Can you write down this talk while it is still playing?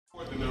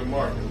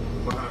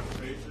market behind the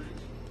Patriots,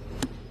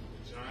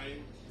 the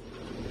Giants,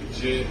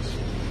 the Jets,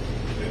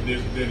 and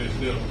then it's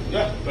them.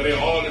 Yeah. But they're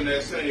all in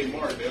that same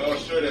market. They all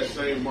share that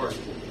same market.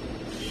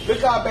 Look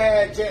how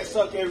bad Jets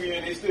suck every year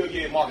and they still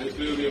get marketed.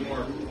 They still get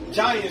marketed.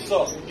 Giants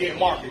suck and get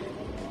marketed.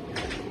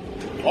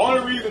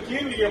 Only reason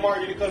Cleveland get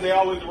marketed because they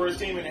always the worst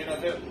team in the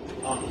NFL.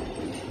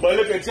 But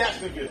look at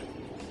Jacksonville.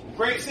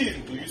 Great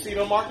season. Do you see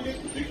them marketed?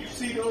 Do you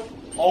see them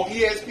on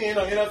ESPN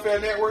or NFL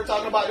Network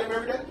talking about them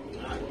every day?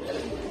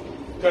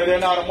 Because they're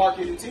not a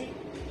marketed team.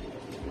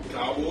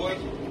 Cowboys,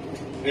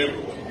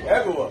 everywhere.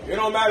 Everywhere. It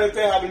don't matter if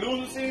they have a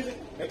losing season.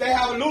 If they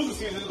have a losing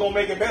season, it's going to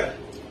make it better.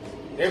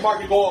 Their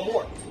market go up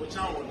more. Which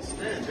I don't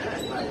understand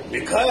that. Like,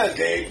 Because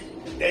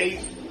they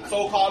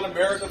so-called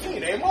American team.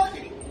 They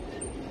marketing.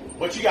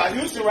 But you got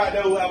Houston right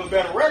there who have a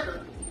better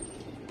record.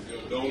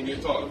 They don't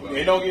get talked about.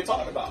 They don't get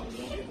talked about.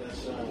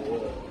 that's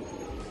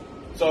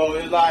So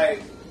it's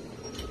like,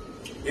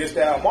 it's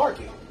that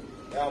market.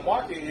 That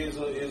market is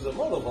a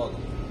motherfucker.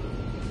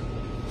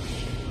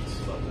 it's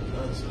fucking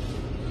nuts.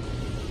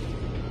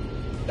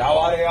 That's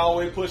why they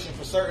always pushing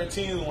for certain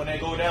teams when they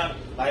go down.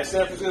 Like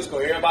San Francisco,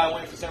 everybody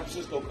waiting for San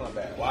Francisco to come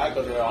back. Why?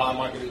 Because they're a high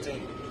marketed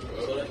team.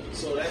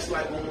 So that's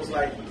like almost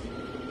like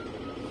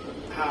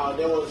how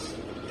there was,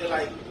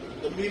 like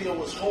the media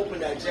was hoping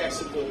that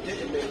Jacksonville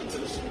didn't make it to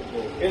the Super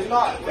Bowl. It's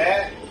not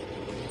that.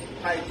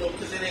 Like,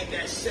 because it ain't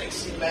that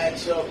sexy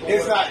matchup.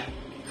 It's not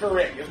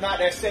correct. It's not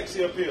that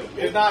sexy appeal.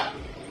 It's not.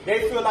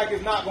 They feel like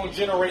it's not going to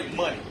generate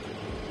money.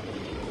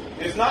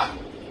 It's not.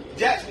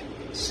 Jackson.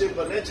 Shit,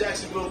 but let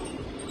Jacksonville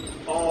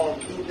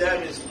do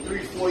damage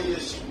 3-4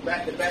 years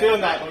back to back. Still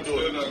not going to do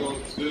Still it. not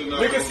going. Still not.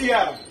 Look at gonna-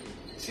 Seattle.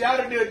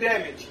 Seattle did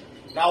damage.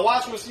 Now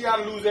watch when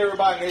Seattle lose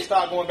everybody and they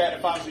start going back to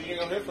 5. So you ain't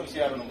going to hear from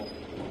Seattle no more.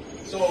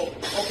 So,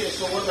 okay,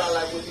 so what about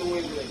like with New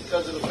England?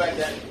 Because of the fact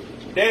that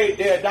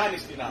They're a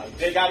dynasty now.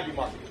 They got to be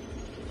marketed.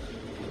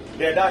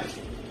 They're a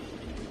dynasty.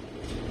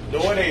 The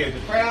one they is the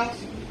crowds.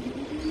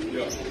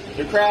 Yeah.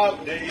 The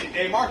crowd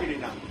they market it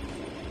now.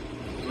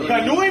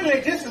 Because New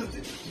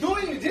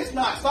England just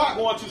not start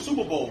going to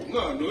Super Bowl.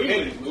 No, New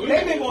England.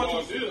 They've been going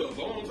to a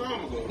long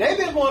time ago. They've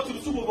been going to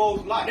the Super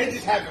Bowls a lot. They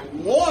just haven't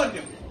won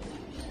them.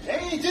 They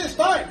ain't just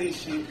started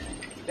this shit.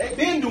 They've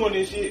been doing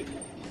this shit.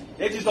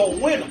 They just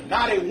don't win them.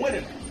 Now they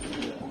winning them.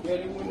 Yeah,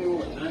 they won, they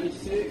were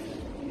 96,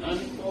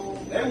 94.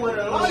 They win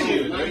a lot of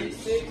years.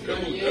 96,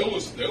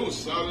 98. They was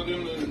solid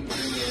in the early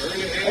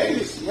 80s,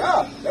 80s.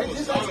 yeah. They They was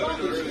just solid in the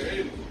started.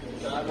 early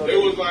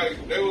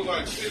 80s. They was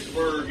like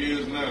Pittsburgh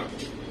is now.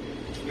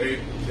 They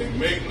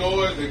make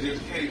noise, they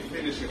just can't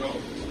finish it off.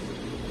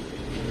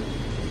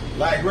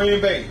 Like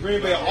Green Bay.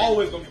 Green Bay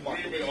always gonna be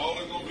marketed. Green Bay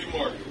always gonna be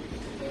marketed.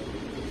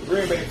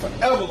 Green Bay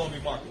forever gonna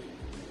be marketed.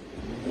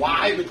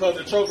 Why? Because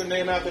the trophy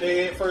named after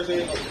their head first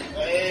they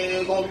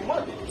ain't gonna be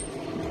marketed.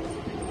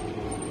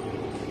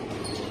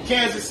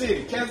 Kansas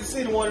City. Kansas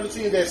City one of the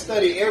teams that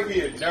study every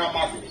year. They're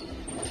marketed.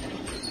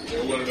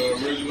 They're one of the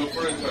original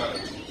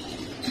franchises.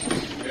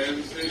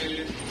 Kansas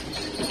City,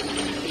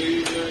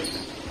 Cleveland,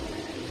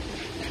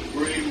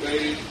 Green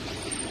Bay,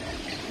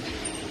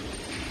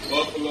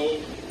 Buffalo.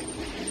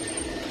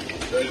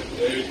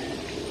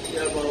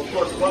 yeah, but of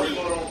course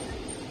Buffalo don't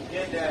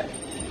get that.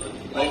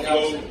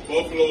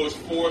 Buffalo is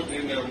fourth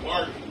in their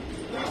market.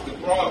 That's the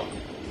problem.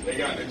 They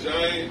got the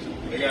Giants,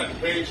 they got the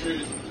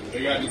Patriots,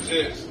 they got the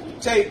Jets.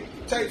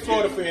 Take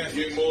Florida for instance.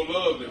 Get more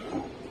love than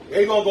them.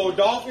 They gonna go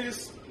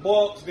Dolphins,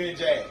 Bucks, then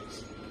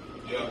Jags.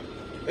 Yeah.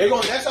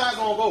 That's how it's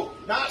gonna go.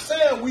 Not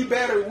saying we're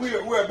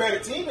a better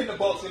team than the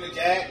Bucks and the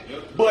Jags,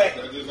 Yep. but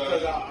That's just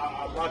Because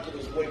how our market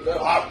is way better.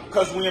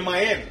 because we're in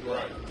Miami.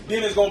 right.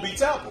 Then it's gonna be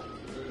Tampa.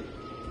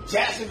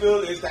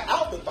 Jacksonville is the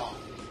afterthought.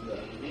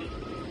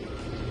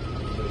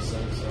 Makes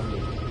sense.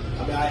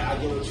 I mean, I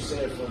get what you're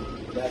saying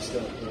from that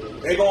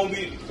standpoint. They gonna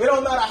be. It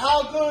don't matter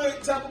how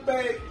good Tampa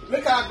Bay.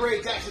 Look how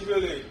great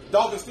Jacksonville is.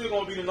 Dolphins still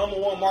gonna be the number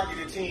one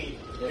marketed team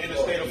in the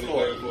state of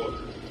Florida.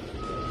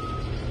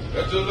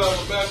 That's just like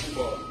with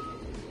basketball.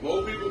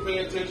 More people pay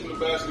attention to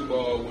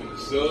basketball when the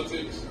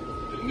Celtics,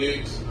 the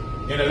Knicks,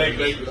 And the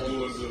Lakers.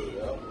 doing good.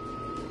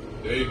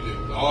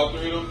 They all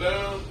three of them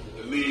down,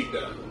 the league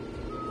down.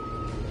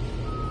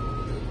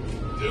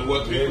 Then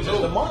what people It's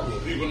just know? the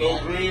market. People know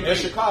Green Bay. And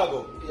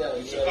Chicago. Yeah,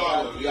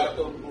 Chicago, you yeah. got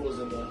those Bulls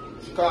in there.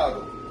 Chicago.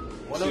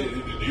 One of Shit,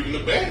 them- even the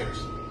Bears.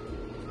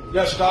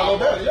 Yeah, Chicago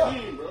Bears. High Yeah.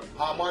 market team, bro.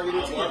 High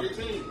marketed High market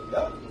team. team.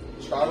 Yeah.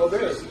 Chicago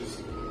Bears.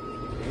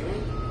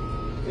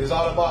 It's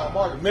all about the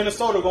market.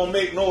 Minnesota gonna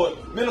make noise.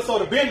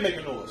 Minnesota been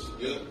making noise.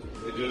 Yeah,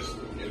 they just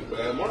in a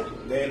bad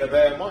market. They in a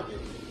bad market.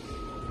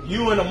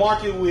 You in the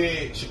market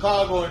with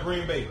Chicago and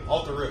Green Bay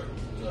off the rip.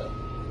 Yeah.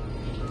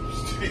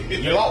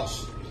 You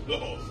lost.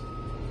 Lost.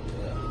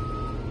 Yeah.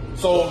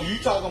 So you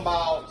talking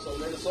about So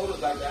Minnesota's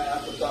like that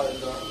afterthought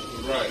in the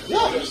Right.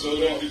 Yeah.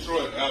 Minnesota and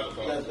Detroit,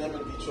 afterthought. that's them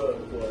in Detroit,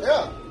 of course.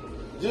 yeah.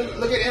 Just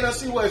look at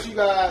NFC West. You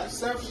got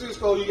San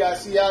Francisco. You got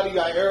Seattle. You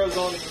got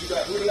Arizona. You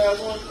got who the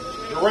last one?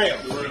 The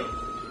Rams. The Rams.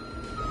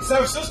 San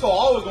Francisco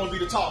always going to be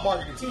the top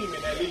marketing team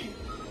in that league.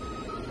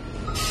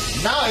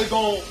 Now it's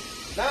going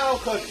now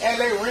because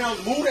LA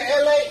Rams moved to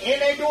LA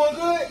and they doing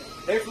good.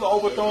 They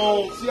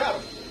overthrown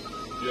Seattle.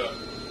 Yeah.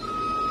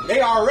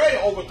 They already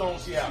overthrown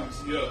Seattle.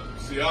 Yeah.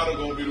 Seattle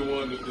gonna be the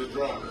one that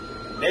drop.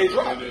 They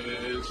dropped.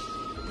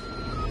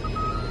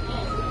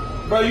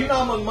 Bro, you know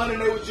how much money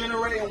they were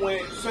generating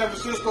when San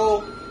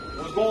Francisco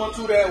was going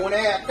through that, when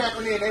they had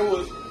Kaepernick, they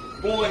was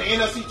going to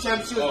NFC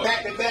championships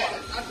back to back.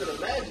 I could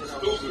imagine.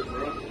 Stupid,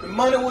 bro. The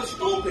money was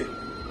stupid.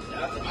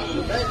 I could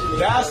imagine.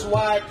 That's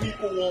why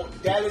people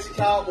want Dallas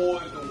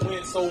Cowboys to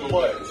win so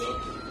much.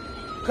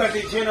 Because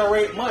they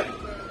generate money.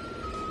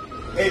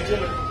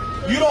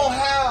 You don't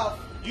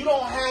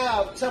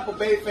have Tampa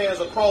Bay fans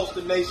across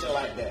the nation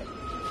like that.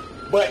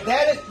 But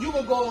Dallas, you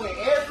can go in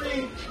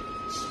every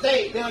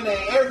state, down there,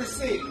 in every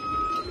city.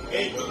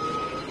 And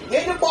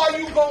in the bar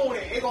you go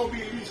in, it's gonna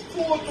be at least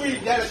 2 or 3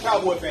 Dallas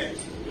Cowboy fans.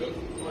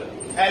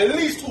 At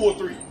least 2 or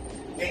 3.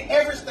 In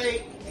every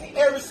state, in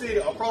every city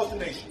across the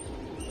nation.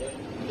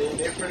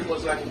 They're pretty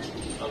much like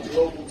a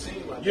global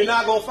team. Like You're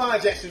not gonna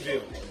find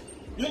Jacksonville.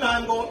 You're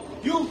not going.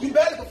 You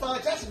better can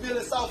find Jacksonville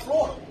in South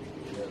Florida.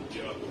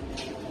 Yeah.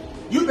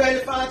 You better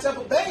find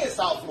Tampa Bay in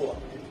South Florida.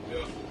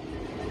 Yeah.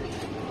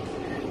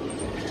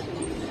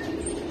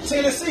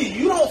 Tennessee,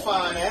 you don't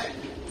find that.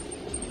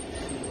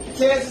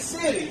 Kansas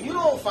City, you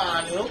don't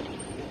find them.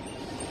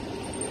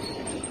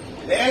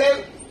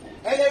 The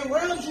LA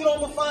Rams, you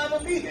don't find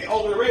them either.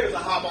 Oh, the Raiders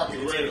are high market.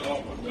 Raiders,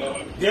 oh my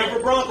God. Denver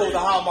Broncos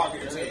are high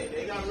market team.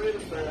 they got Raider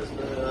fans,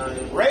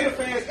 man. Raider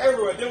fans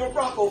everywhere. Denver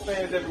Broncos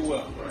fans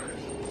everywhere. Right.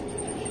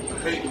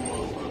 I hate them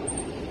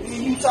motherfuckers.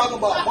 Then you talk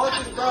about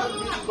Marcus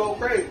Brothers, you go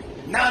crazy.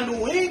 Now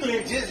New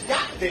England just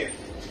got there.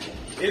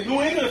 There's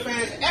New England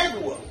fans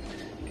everywhere.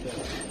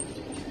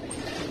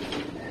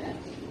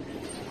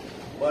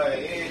 But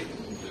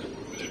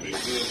They've been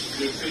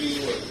good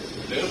team,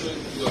 they've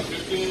been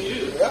 15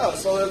 years. yeah,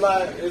 so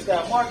it's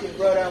that market,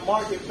 bro. That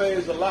market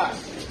pays a lot.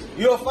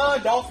 You'll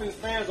find Dolphins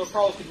fans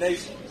across the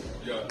nation.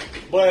 Yeah.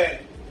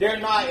 But they're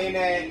not in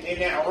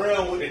that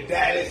realm with the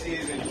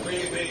Dallases and the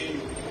Green Bay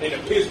and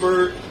the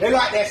Pittsburgh. They're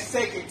like that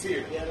second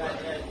tier. Yeah,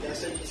 that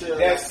second tier.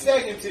 That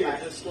second tier.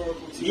 Like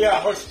historical tier.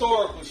 Yeah,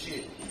 historical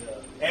shit.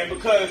 Yeah. And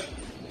because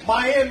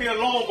Miami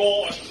alone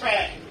gonna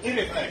attract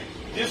anything.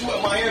 This is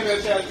what Miami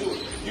attracts to.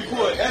 You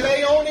put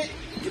LA on it,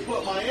 you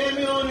put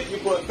Miami on it, you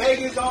put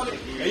Vegas on it,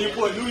 and you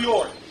put New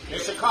York and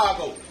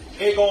Chicago.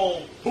 It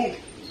gon' boom.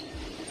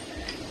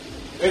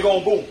 It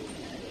gon' boom.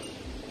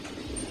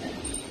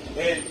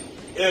 And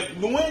if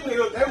New England,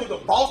 if they was the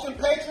Boston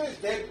Patriots,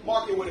 that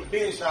market would have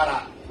been shot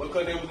out.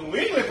 Because they were New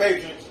England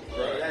Patriots.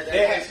 Right. That's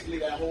They had- basically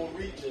that whole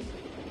region.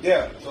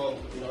 Yeah. So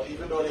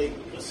Even though they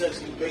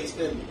essentially based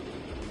in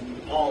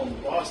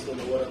Boston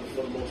or whatever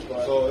for the most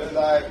part. So it's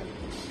like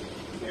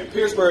in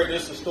Pittsburgh,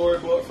 it's a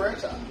storybook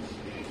franchise.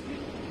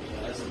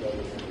 That's another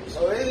one.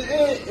 So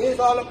it's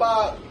all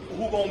about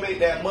who gonna make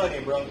that money,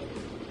 bro.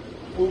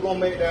 Who gonna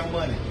make that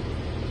money?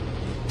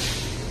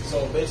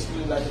 So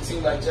basically, like a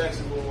team like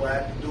Jacksonville will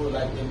have to do it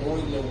like the New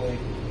England way.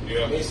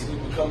 Yeah. Basically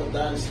become a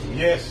dynasty.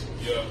 Yes.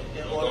 Yeah.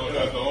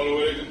 That's the only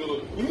way they can do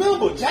it.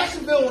 Remember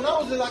Jacksonville when I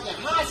was in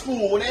high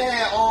school when they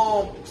had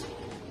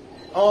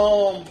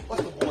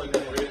what's the boy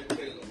name?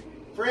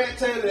 Fred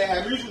Taylor. They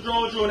had Mutual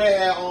Jones Jr. and they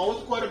had what's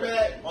the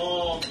quarterback?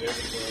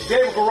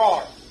 David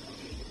Garrard.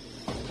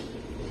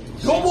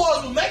 Them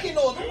boys was making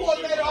those. Them boys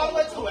made it all the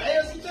way to an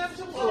AFC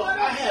championship. So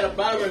I had a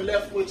Byron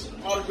Leftwich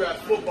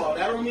autographed football.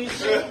 That don't mean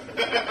shit.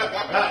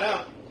 Not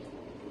now.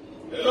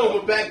 No,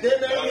 but back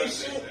then that mean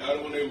shit.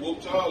 Out when they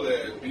whooped y'all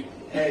ass.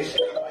 Hey,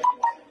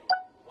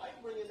 why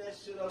you bringing that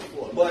shit up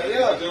for? But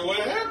yeah, That's what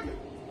happened.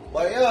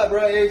 bro,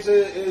 it's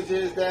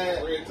just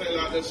that Fred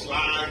Taylor out there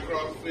sliding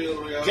across the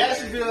field.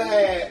 Jacksonville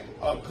had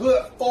a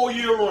good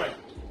 4-year run.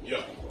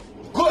 Yeah.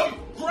 Good,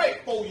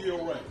 great 4-year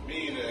run.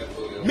 Mean ass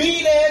for them.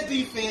 Mean ass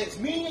defense,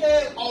 mean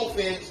ass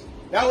offense.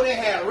 Now when they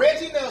had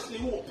Reggie Nelson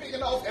who was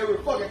picking off every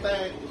fucking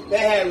thing, they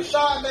had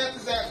Rashad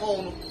Mathis at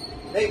home.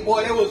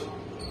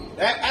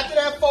 After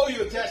that 4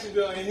 year,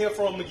 Jacksonville ain't hear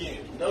from him again.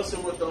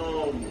 Nelson with the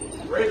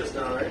Raiders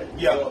now, right?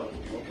 Yeah.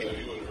 Okay,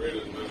 you want the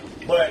Raiders, man.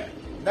 But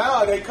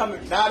now they gonna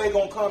come back. They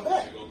gonna come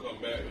back,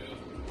 yeah.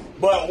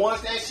 But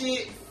once that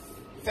shit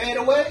fade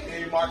away,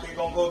 then market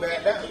gonna go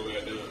back down. Go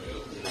back down,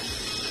 yeah.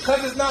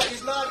 Cause it's not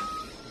That's not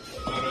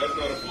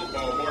a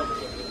football market.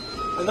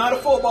 it's not a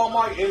football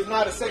market. It's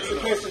not a sexy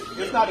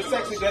it's not a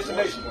sexy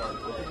destination.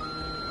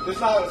 It's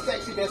not a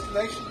sexy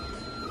destination.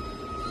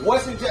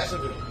 What's in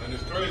Jacksonville? And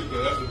it's crazy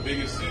because that's the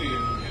biggest city in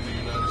the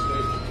United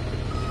States.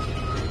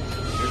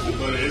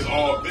 But it's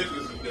all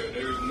businesses there.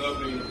 There's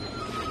nothing.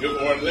 If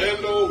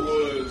Orlando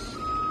was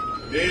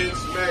dead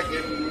smack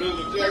in the middle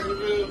of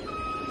Jacksonville,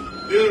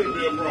 then it would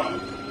be a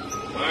problem.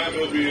 Miami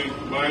would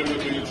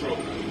be in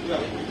trouble.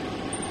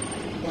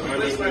 Yeah.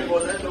 This like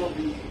Orlando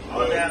be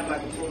all they have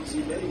like a pro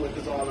team anyway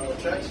because all the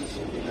attractions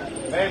should be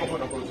happening. They ain't gonna put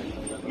no protein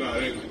on that. No,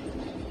 they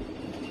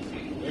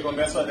ain't. They're gonna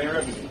mess up their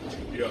revenue.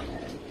 Yeah.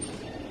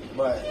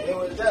 But it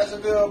was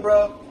Jacksonville,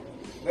 bro.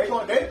 They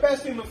the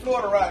best team in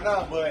Florida right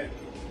now, but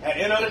at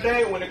the end of the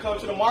day, when it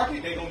comes to the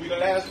market, they're gonna be in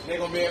last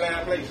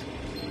place.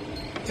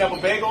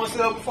 Tampa Bay gonna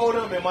sell before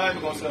them, and Miami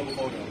gonna sell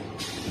before them.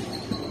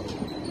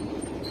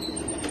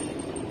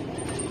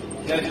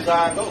 That's just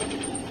how it goes.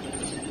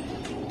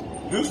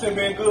 Houston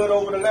been good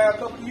over the last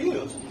couple of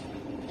years.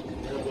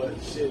 Yeah,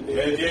 but shit,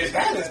 They just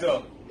got this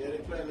stuff. Yeah, they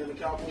playing in the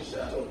Cowboys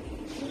shadow.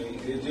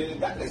 They just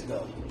got this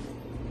stuff.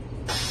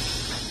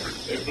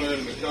 They playing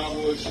in the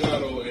Cowboys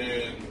shadow,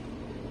 and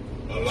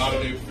a lot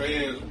of their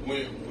fans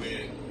went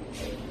with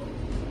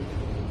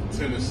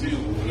Tennessee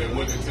when they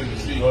went to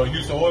Tennessee.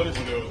 Houston Oilers?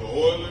 When there was the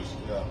Oilers,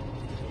 Yeah. a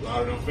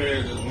lot of them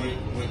fans just went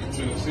to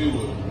Tennessee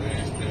with them. They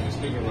didn't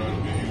stick around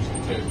to be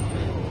Houston, Texas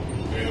fans.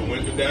 They either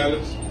went to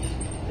Dallas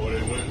or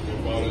they went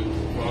and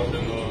followed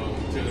in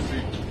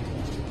Tennessee.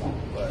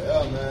 But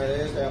yeah, man,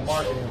 it's that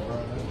marketing, bro.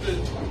 This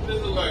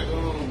is like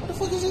What the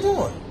fuck is he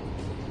doing?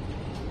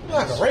 You're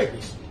like a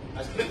rapist. I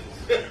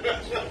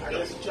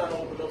guess he's trying to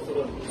open up for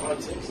the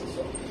politics or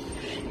something.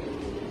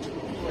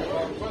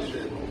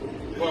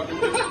 What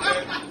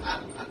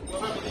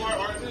happened to Mark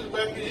Artist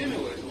back in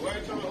anyway? So why are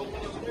you trying to open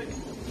up space?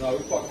 No, we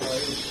fucking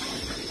right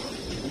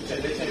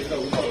here. They changed it up.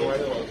 We fucking right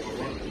here.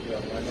 Yeah,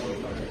 I know.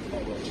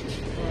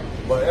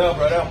 But yeah,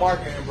 bro, that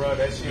marketing, bro,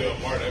 that shit.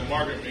 Yeah, that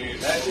market means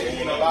That shit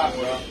mean a lot,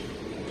 bro. A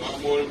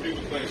lot more than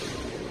people think.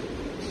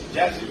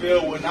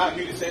 Jacksonville will not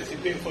be the sexy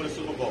pick for the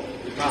Super Bowl.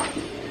 It's not. I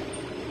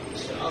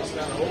was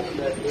kind of hoping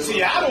that.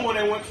 Seattle, when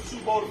they went to the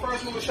Super Bowl, the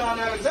first one with Sean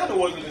Alexander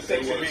wasn't the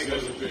sexy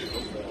pick.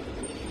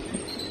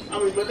 I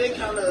mean, but they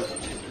kind of,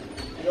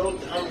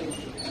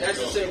 that's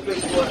the same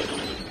place. What?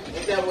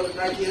 Ain't that where the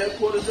Nike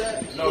headquarters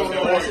at? No, it's in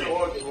that's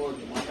Oregon. in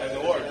Oregon. That's in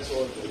Oregon. That's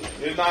Oregon.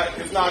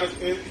 It's not.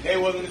 They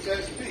wasn't the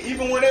sexy pick.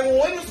 Even when they were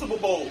winning the Super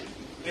Bowl,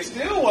 it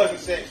still wasn't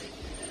sexy.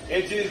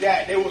 It's just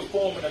that they was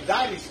forming a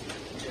dynasty.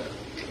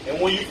 And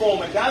when you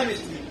form a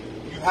dynasty,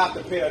 you have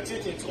to pay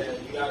attention to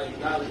it. You gotta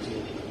acknowledge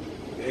it.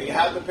 And you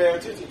have to pay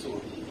attention to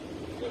it.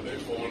 But they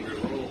formed it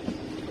wrong.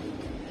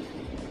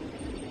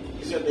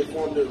 You said they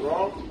formed it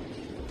wrong?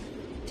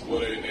 Well,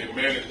 they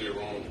managed it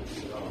wrong.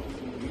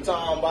 You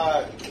talking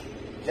about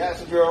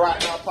Jacksonville right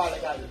now probably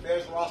got the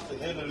best roster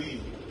in the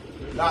league.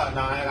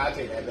 I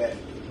take that back.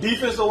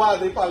 Defensive wise,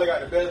 they probably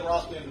got the best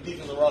roster in the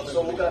defensive roster.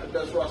 So who got the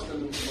best roster in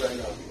the league right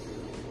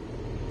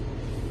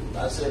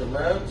now? I said the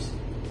Rams.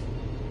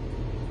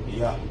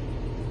 Yeah.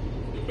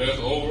 The best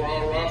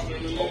overall roster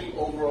in the league?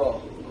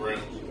 Overall.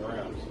 Rams.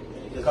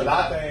 Because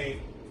I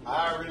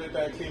really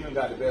think Cleveland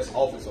got the best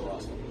offensive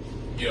roster.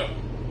 Yeah.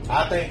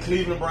 I think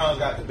Cleveland Browns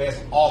got the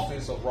best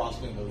offensive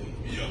roster in the league.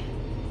 Yeah.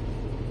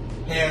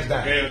 Hands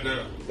down. Hands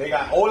down. They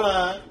got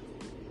O-line.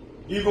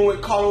 Even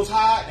with Carlos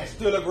Hyde, that's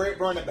still a great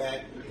running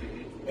back.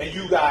 And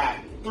you got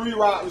 3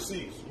 wide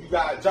receivers. You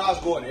got Josh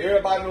Gordon.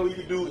 Everybody know what he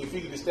can do if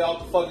he can just stay off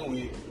the fucking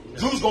wheel.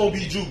 Juice gonna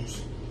be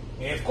Juice.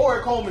 And if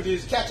Corey Coleman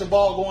just catch a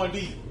ball going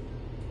deep.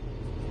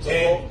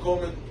 So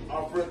Coleman,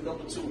 our friend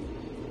number 2.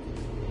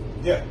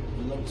 Yeah.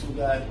 The number 2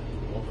 guy.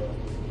 Okay.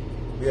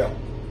 Yeah.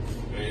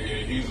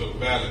 And he's a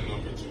valid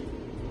number 2.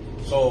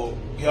 So,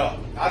 yeah.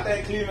 I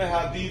think Cleveland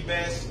have the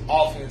best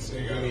offense They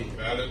in got the a league.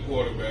 valid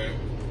quarterback.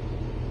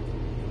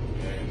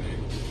 And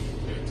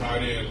their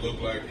tight end look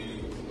like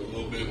he's a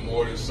little bit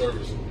more than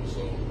serviceable.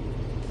 So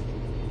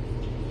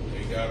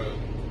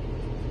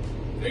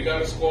they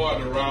got a squad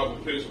to ride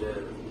with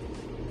Pittsburgh.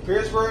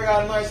 Pittsburgh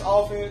got a nice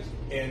offense,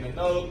 and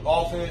another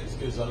offense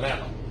is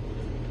Atlanta.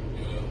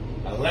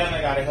 Yeah.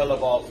 Atlanta got a hell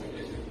of offense.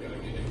 They just gotta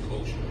get their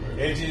coaching right.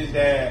 It's just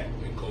that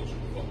Their coaching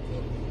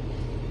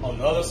fucked up. on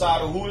the other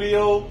side of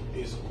Julio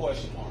is a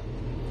question mark.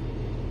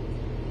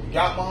 You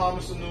got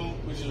Mohamed Sanu,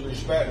 which is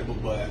respectable,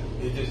 but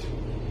it's just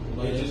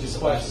a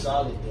question.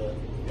 Solid though.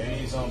 They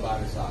need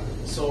somebody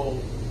solid. So,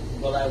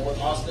 but like when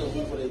Austin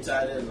Hooper, they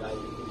tied in, like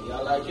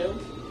y'all like him?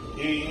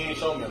 He ain't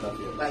shown me enough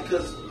yet. Like,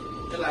 cause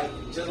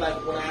just like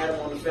when I had him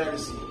on the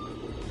fantasy,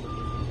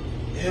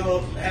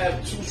 he'll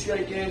have 2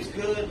 straight games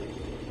good,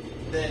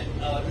 then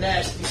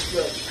nasty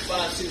stretch,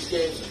 5-6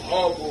 games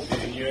horrible.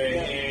 And he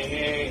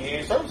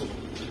ain't serviceable.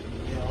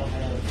 You know,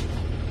 and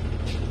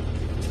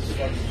it's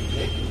fucking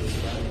ridiculous,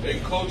 man. They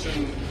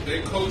coaching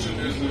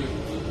isn't.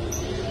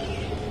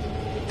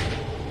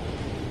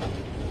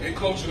 They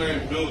coaching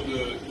ain't built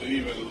to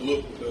even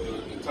look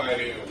the tight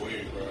end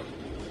way, bro.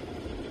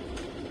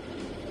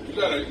 You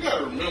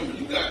gotta remember,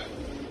 you got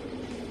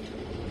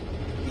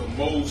the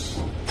most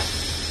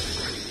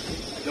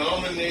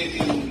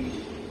dominating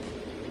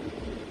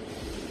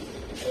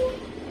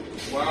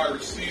wide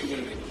receiver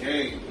in the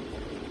game.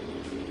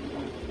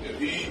 If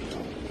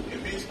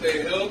he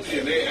stay healthy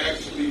and they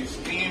actually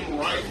scheme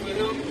right for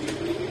him,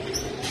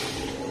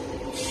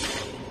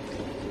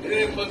 it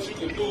ain't much you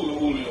can do with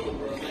Julio,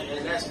 bro.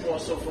 And that's more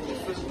so from a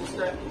physical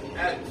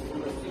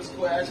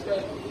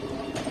aspect.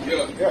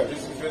 Yeah. Yeah,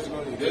 this is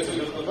physical. This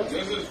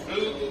is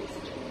physical.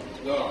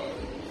 No.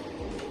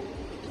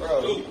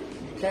 Bro, you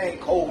can't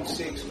cold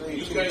 6'3",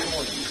 You can't.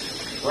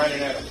 220,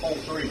 running at a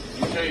 4'3".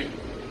 You can't.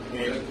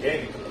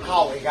 And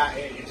how it got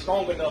and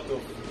strong enough to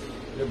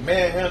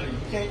manhandle you.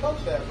 You can't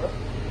coach that, bro.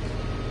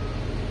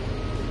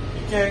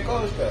 You can't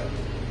coach that.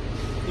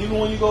 Even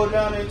when you go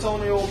down to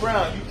Antonio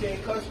Brown, you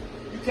can't coach.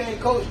 You can't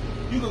coach.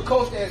 You can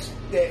coach that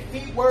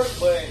feet work,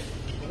 but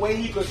the way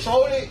he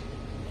control it,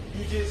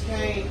 you just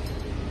can't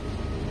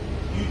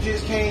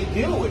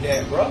deal with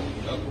that, bro.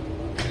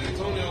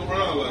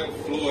 Brown like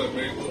Floyd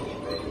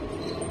Mayweather,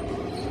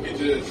 bro. He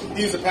just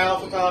He's a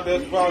pound for pound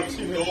best wide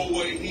receiver. no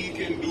way he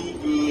can do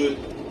good,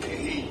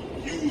 and he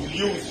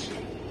uses it.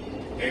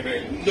 And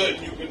ain't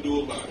nothing you can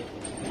do about it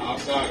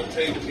outside of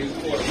taking his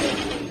quarterback.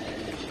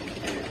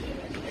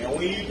 And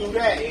when you do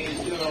that, it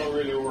still don't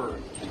really work.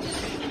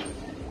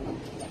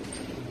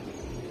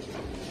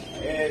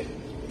 And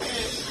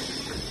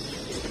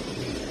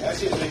that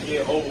shit just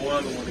get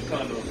overwhelming when it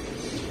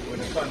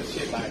comes to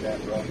shit like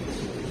that, bro.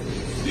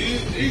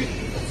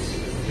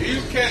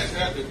 These cats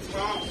at the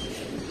top,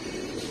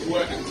 who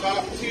at the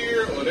top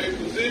tier of their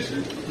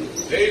position,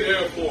 they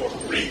there for a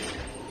reason.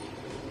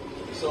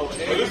 So, But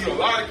there's a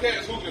lot of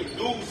cats who can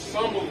do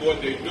some of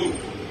what they do.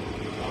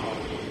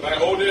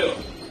 Like Odell.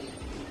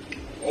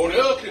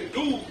 Odell can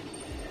do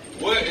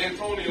what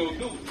Antonio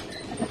do.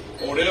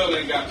 Odell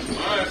ain't got the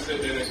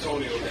mindset that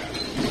Antonio got.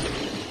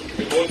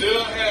 If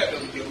Odell had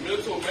the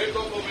mental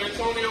makeup of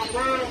Antonio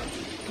Brown,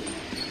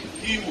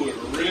 he would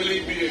really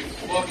be a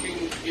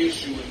fucking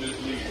issue in this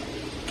league.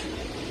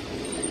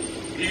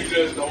 He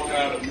just don't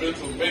have the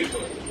mental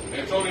makeup.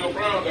 Antonio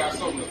Brown got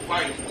something to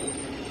fight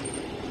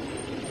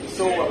for.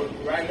 So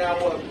right now,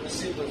 what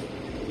receivers?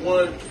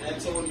 One,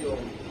 Antonio.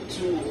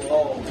 Two,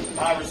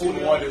 My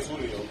receiver one is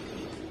Julio.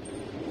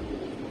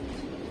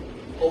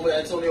 over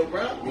Antonio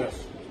Brown? Yes.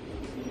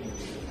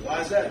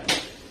 Why is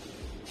that?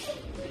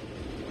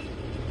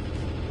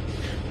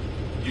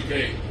 You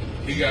can't.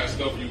 He got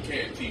stuff you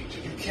can't teach.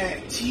 You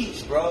can't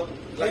teach, bro.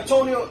 Like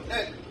Antonio,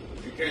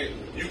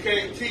 You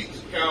can't teach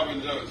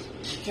Calvin Johnson.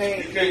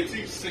 You can't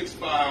teach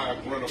 6'5",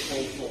 run a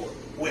 4.4.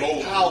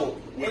 with power.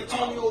 With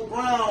Antonio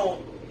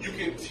Brown, You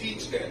can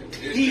teach that.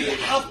 It's he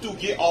just- have to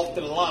get off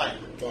the line.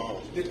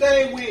 The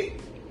thing with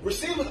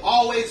receivers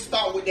always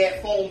start with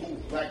that phone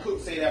booth. Like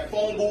Cook say, that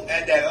phone booth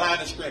at that line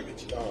of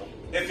scrimmage.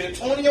 If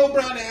Antonio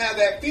Brown didn't have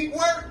that feet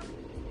work,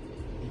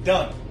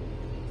 done.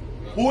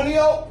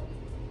 Julio,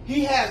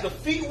 he has the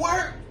feet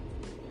work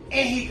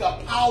and he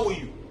can power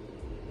you.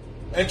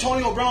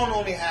 Antonio Brown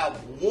only have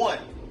one.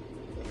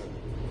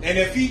 And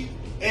if you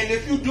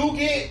do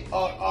get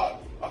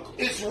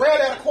it's rare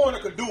that a corner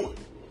could do it.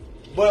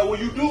 But when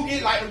you do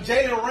get like them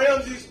Jalen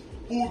Ramseys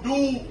who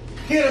do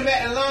hit him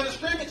at the line of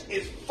scrimmage,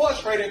 it's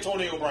frustrating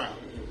Antonio Brown.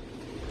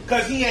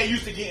 Because he ain't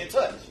used to getting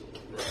touched.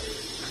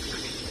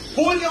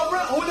 Julio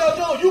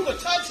Jones, you can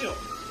touch him.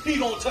 He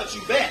gonna touch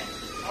you back.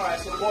 All right,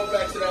 so going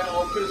back to that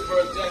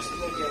Pittsburgh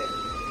Jacksonville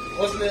game,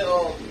 wasn't it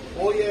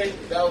Boye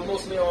that was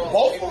mostly on?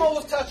 Both of them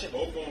was touching him.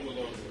 Both of them was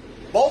on.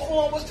 Both of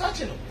them was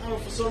touching him. I don't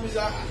know, for some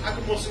reason I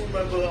can mostly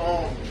remember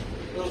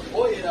it was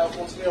Boye that was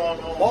mostly on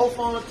Both of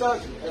them was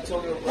touching him.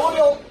 Antonio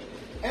Brown.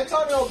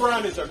 Antonio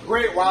Brown is a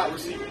great wide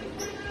receiver.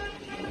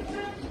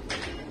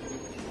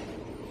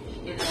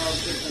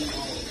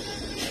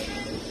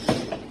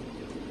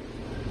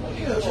 What are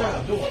you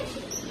trying to do?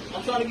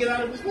 I'm trying to get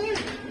out of his way.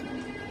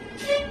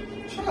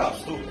 Shut up,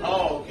 stupid.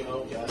 Oh,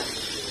 okay.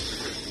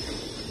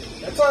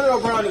 Antonio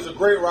Brown is a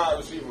great wide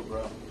receiver,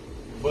 bro.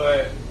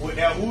 But with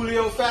that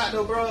Julio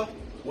factor, bro,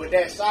 with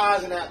that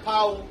size and that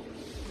power,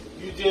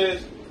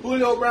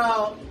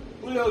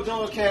 Julio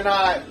Jones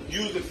cannot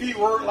use the feet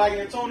work like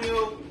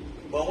Antonio.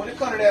 But when it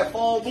comes to that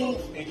phone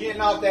booth and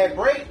getting out that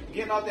break,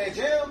 getting out that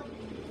jam,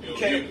 you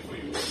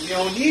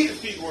don't need the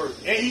feet work.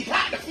 And he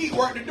got the feet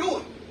work to do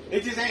it.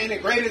 It just ain't as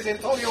great as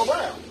Antonio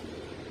Brown.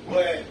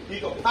 But he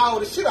can power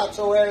the shit out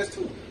your ass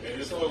too. And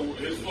his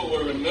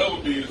footwork will never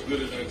be as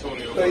good as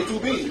Antonio. So he too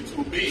big. He's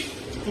too big.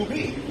 Too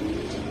big.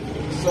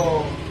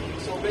 So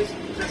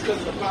basically, just because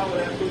of the power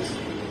that puts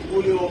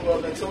Julio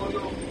over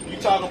Antonio, You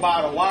talking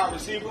about a wide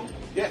receiver?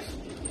 Yes.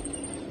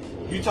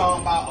 You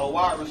talking about a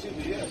wide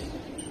receiver? Yes.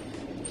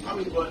 I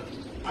mean, but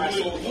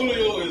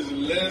Julio is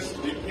less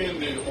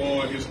dependent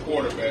on his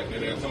quarterback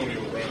than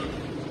Antonio Brown.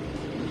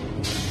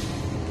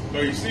 So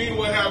you see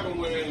what happened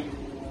when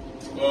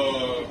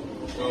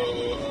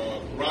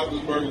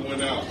Roethlisberger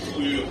went out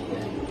 2 years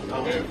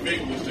ago, and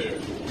Vic was there.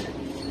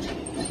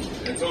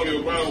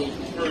 Antonio Brown was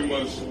pretty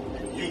much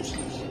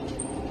useless.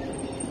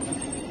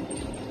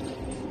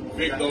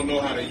 Vic don't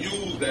know how to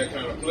use that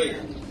kind of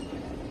player.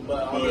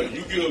 But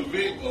you give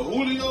Vic a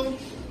Julio,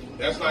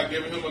 that's like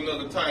giving him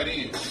another tight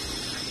end.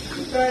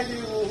 The thing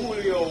is with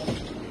Julio,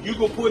 you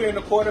can put in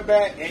the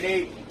quarterback and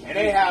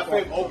they have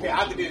faith. Okay,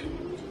 I can just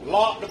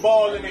lock the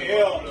ball in the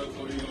air,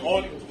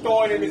 on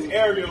throw it in this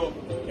area,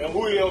 and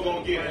Julio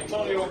gonna get it.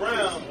 Antonio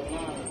Brown,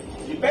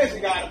 you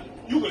basically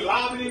you can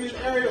lob it in this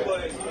area,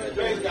 but you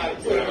basically got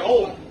to put it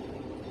over.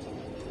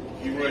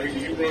 He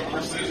run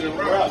precision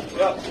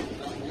routes.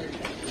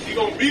 He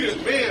gonna beat his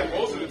man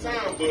most of the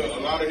time, but a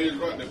lot of his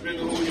runs,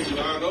 depending on who he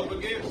line up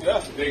against,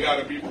 they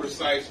gotta be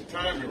precise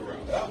timing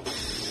routes.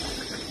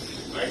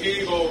 Like he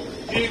ain't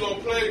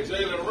gonna play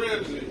Jalen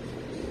Ramsey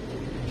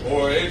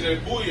or AJ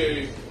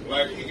Bouye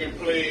like he can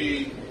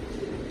play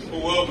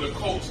whoever the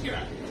Colts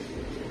got.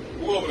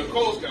 Whoever the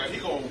Colts got, he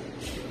gonna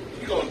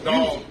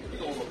dog, he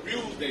gonna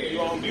abuse them. You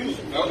gonna abuse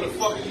them. That's what the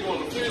fuck is you on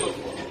the field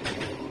for?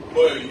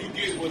 But you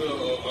get with a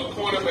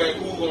quarterback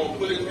who gonna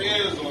put his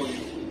hands on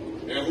you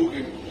and who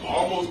can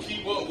almost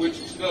keep up with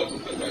your stuff.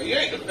 He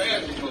ain't the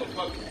fastest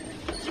motherfucker.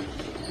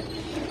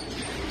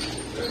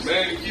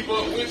 man to keep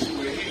up with you,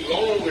 when he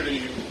longer than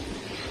you,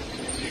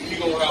 he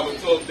gonna have a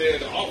tough day at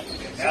the office.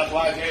 That's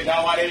why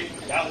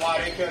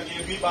they couldn't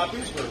get beat by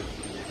Pittsburgh.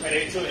 And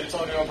they took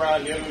Antonio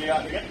Brown literally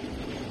out the game.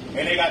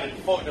 And they got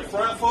the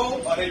front four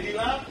of their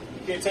D-line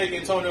can take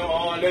Antonio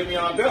on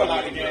Le'Veon Bell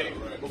out the game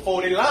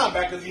before they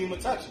linebackers even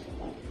touch him.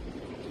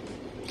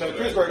 Because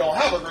Pittsburgh don't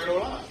have a great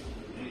O-line.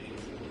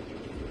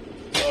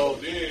 So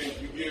then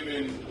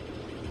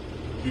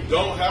you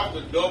don't have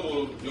to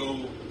double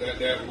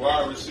that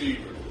wide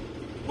receiver,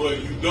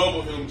 but you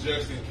double him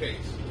just in case.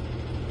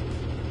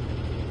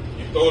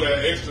 You throw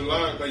that extra your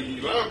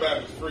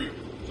linebackers free.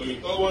 So you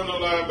throw one of the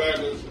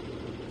linebackers,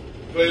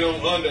 play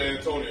them under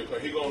Antonio,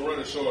 because he's going to run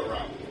a short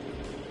route.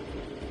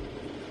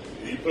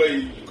 You play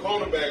your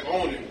cornerback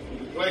on him.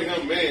 You play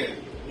him man,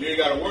 you ain't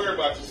got to worry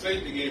about your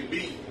safety getting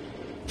beat.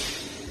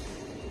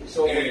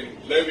 So And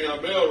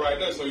Le'Veon Bell right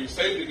there, so your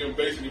safety can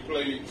basically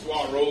play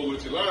swap role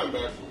with your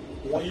linebacker.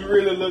 When you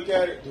really look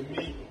at it, to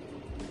me,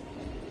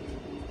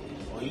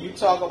 when you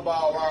talk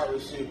about wide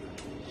receiver,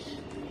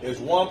 there's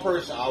one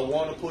person I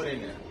want to put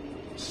in there.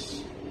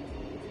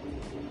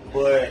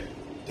 But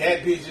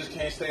that bitch just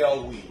can't stay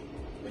off weed.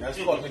 And that's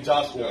fucking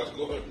Josh Gordon. Josh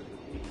Gordon.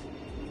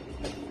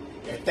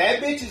 If that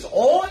bitch is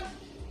on,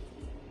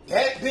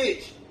 that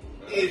bitch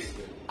is,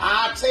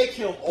 I take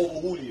him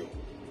over Julio.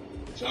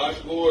 Josh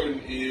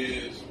Gordon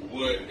is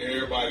what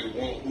everybody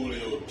want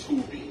Julio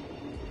to be.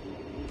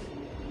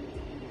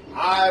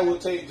 I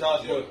would take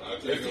Josh Gordon. I'll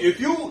take If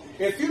you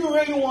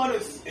really want to,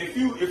 if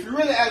you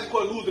really ask the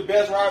question who's the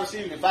best wide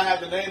receiver, if I have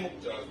to name him,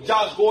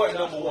 Josh Gordon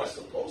number one.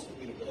 supposed to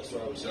be the best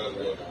wide receiver. Josh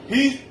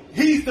Gordon.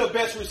 He's the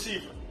best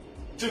receiver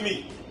to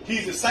me.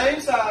 He's the same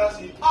size.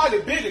 He's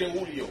probably bigger than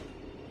Julio.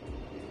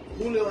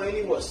 Julio ain't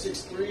he, what,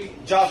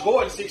 6'3"? Josh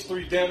Gordon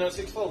 6'3", down there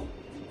 6'4".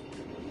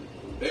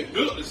 They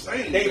built the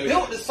same. They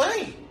built the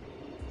same.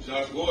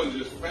 Josh Gordon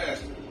just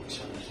faster.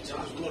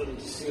 Josh Gordon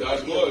is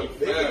Josh Gordon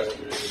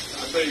faster.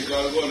 I think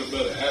Josh Gordon is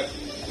better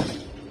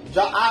athlete.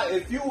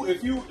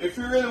 If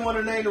you really want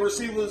to name the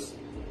receivers,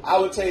 I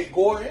would take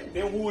Gordon,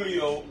 then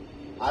Julio.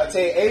 I'd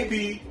take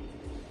AB,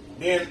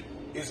 then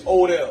it's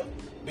Odell.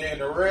 Then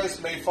the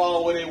rest may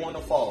fall where they want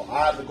to fall.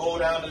 I have to go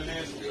down the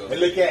list and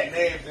look at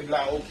names and be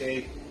like,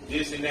 okay,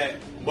 this and that.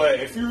 But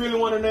if you really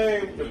want to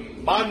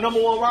name my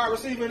number one wide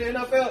receiver in the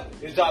NFL,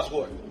 it's Josh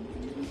Gordon.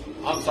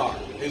 I'm sorry,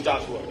 it's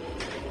Josh Gordon.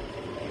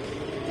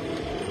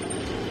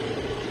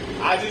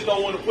 I just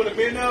don't want to put him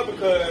in there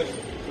because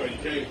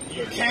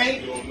You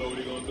can't. You don't know what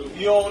he's going to do.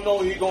 you don't know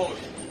what he's going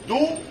to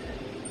do.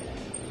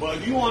 But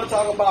if you want to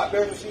talk about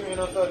best receiver in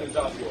the NFL, it's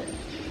Josh Gordon.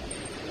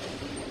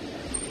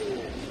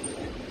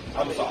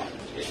 I'm sorry.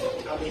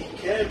 I mean, he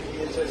can be.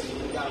 It's just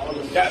he got all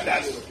the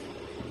That's.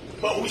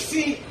 But we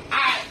see,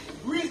 I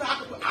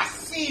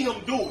see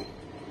him do it,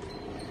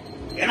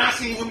 and I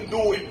see him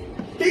do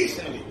it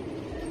decently.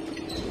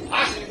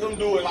 I see him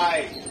do it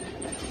like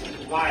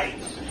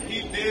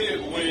He did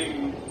it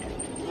when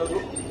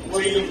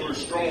teams were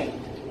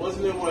strong.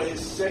 Wasn't it what,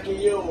 his second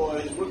year or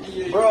his rookie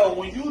year? bro.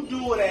 When you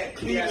do it at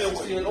Cleveland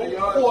with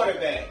no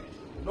quarterback,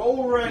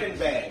 no running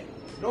back,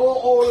 no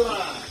O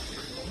line,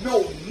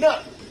 no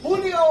nothing.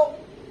 Julio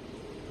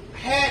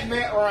had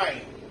Matt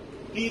Ryan.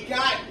 He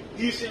got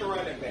decent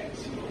running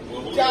backs.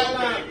 Well, who Got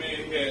came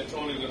in, he had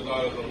Tony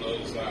Gonzalez on the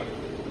other side of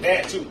it.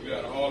 that too. You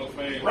got a Hall of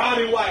Fame.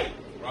 Roddy White.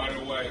 Roddy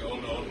White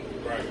on the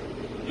right.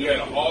 You had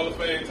a Hall of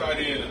Fame tight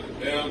end and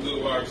a damn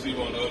good wide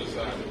receiver on the other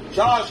side.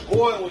 Josh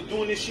Gordon was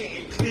doing this shit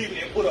in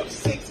Cleveland and put up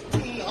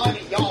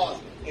 1,600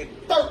 yards in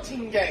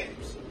 13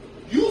 games.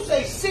 You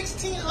say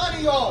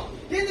 1,600 yards.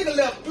 This nigga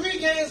left 3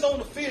 games on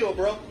the field,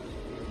 bro.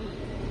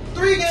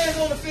 3 games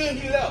on the field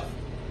he left.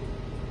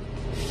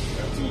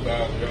 That's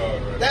 2,000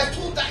 yards right That's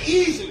 2,000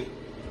 easily.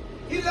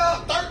 He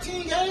left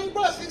 13 games,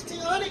 bro.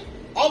 1,600.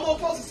 Almost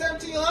close to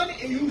 1,700.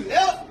 And you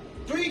left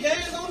 3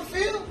 games on the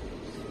field?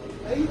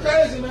 Man, you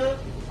crazy, man.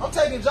 I'm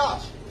taking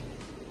Josh.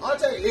 I'm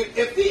taking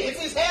if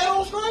his head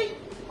on straight,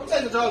 I'm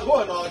taking Josh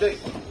Gordon all day.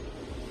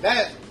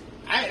 That's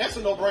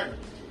a no-brainer.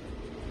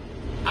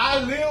 I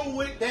live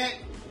with that,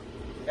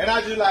 and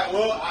I just like,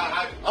 well,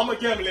 I'm a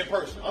gambling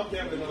person. I'm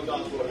gambling on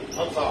Josh Gordon.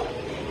 I'm sorry,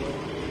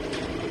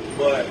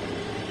 but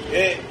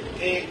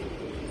when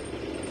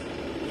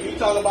you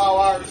talk about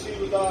wide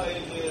receivers,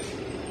 it's just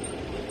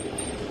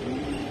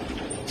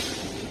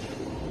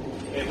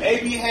if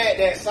AB had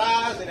that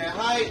size and that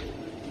height.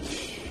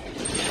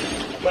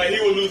 But he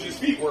would lose his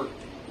feet work.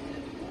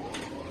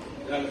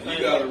 now. You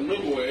gotta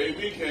remember when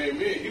AB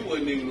came in, he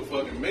wasn't even a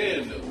fucking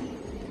man though.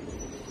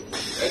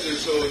 That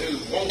just showed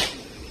his want.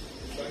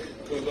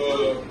 Because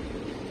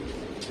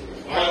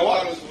Ryan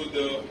Wallace was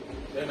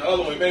And the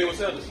other one, Emmanuel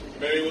Sanders.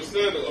 Emmanuel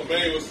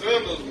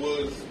Sanders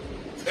was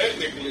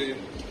technically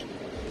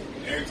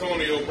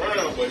Antonio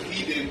Brown, but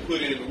he didn't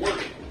put in the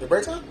work. The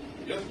break time?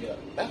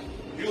 Yeah.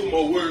 He was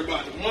more worried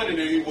about the money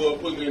than he was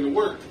putting in the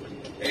work.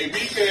 AB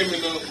came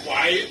in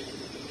quiet,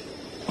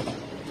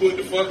 put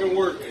the fucking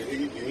work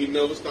in. He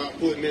never stopped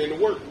putting in the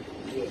work.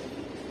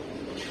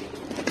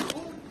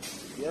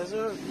 Yes,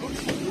 sir.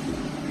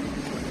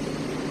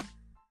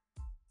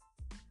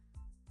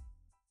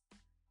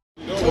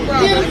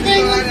 Get a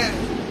finger.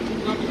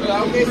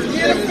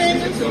 Get a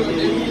finger.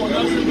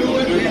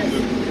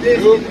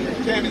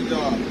 Cannon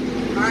job.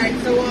 Alright,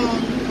 so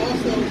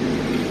also,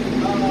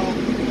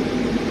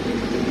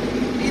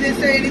 he didn't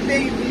say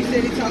anything. He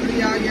said he talked to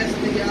y'all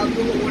yesterday. Y'all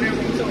do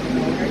whatever he told you,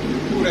 alright?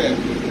 Who that?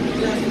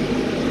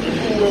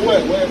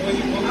 What? When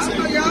I don't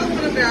know, y'all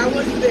went up there. I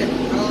wasn't there.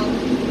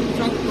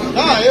 Talking about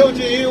Nah, it was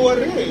just what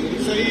it is. You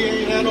say he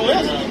ain't had no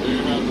answer.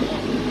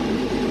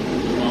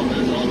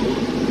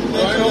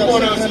 Ain't no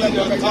point in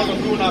talking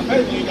to our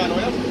face when you ain't got no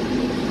answer.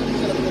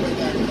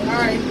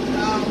 Alright,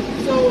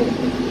 so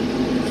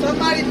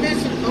somebody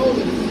mentioned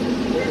Otis.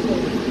 Where's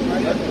Otis?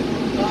 Right?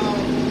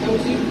 That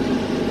was you?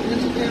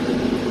 Mentioned him?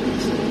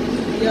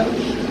 Yep.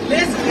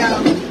 Listen,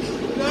 y'all, we're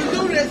gonna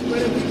do this, but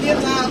if we get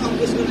loud, I'm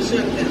just gonna shut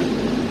it down.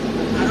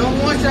 I don't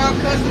want y'all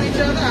cussing each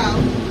other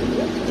out.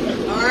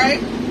 Alright?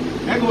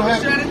 Ain't gonna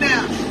happen. Shut it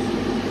down.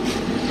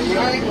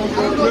 Alright? I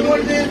don't know what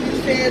it is you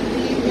said,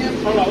 me, him.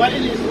 Hold on, what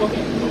it is?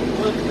 Okay.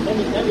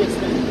 Let me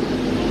explain.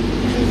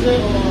 Tuesday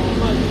or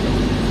Monday.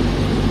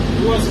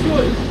 He was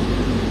good.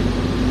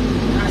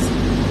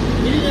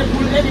 He didn't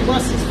pull any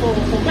buses for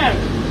Barry.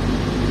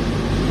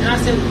 And I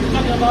said, you're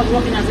talking about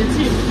working as a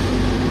team.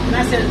 And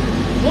I said,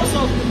 most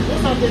of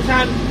the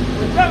time,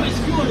 when Barry is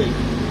fueling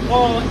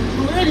or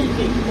do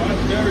anything. Why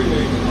Barry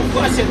late? Of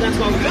course, I said that's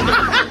what we're doing.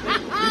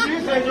 You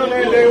didn't say your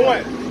name day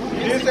one.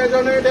 You didn't say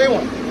your name day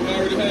one. We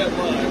already had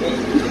mine.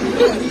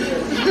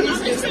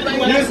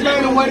 You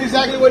explained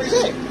exactly what he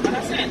said.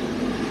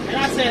 And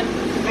I said,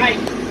 like,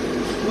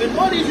 when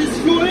Otis is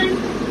fueling,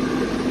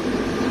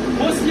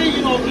 mostly,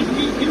 you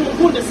don't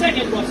pull the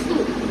second bus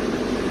too.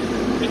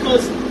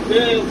 Because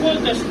the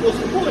voltage is supposed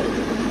to pull it.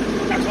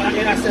 That's why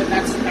I said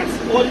that's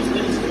Otis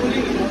when it's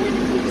fueling, when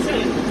you pull the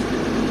second bus.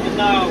 And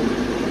now,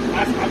 I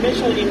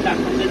mentioned him that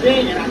on the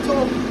day, and I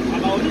told him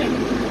about him.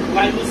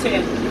 While he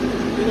said,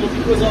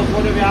 because of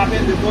whatever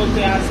happened, the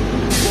voltage has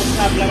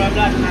blah, blah,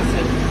 blah, and I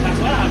said, that's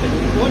what happened.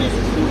 Otis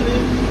is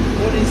fueling,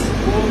 Otis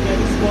will get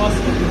his boss,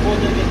 and the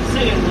voltage get the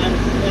second one.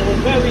 And what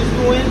Barry is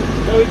doing,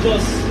 Barry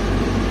just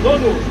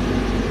don't know.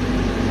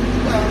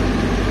 Well,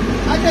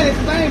 I can't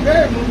explain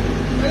very much,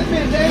 but it's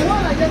been day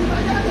one. I guess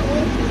I got it.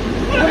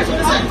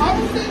 I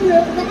was sitting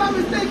here, if I'm not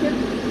mistaken,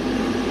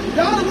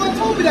 y'all the one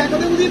told me that,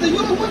 because it was either you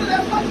or one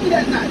that fucked me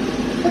that night.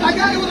 Because I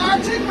got it with our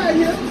chick right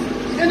here,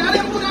 and I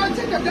didn't put our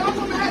chick up. Y'all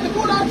told me I had to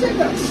put our chick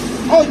up.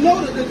 Oh, no,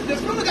 the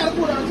fella got to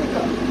put our chick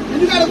up.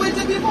 And you got to wait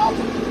till be involved.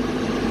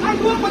 I'm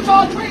good with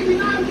y'all train me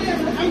now. I'm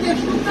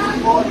getting screwed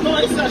now. No,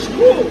 it's not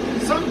true.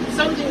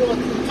 Something was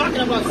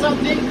talking about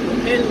something,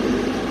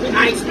 and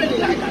I explained it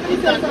like that.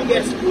 It's not to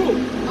get screwed.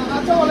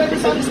 I told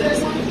everybody that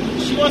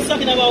she was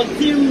talking about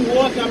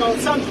teamwork, about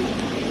something.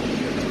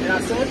 And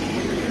I said,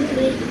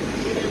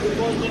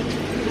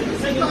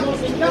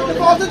 that's the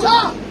fault of the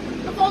job.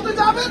 The fault of the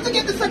job is to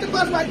get the second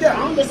bus right there.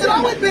 It's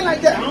always been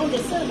like that. I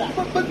understand that.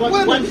 But you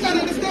got to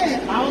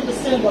understand. I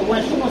understand, but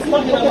when she was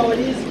talking about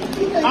this,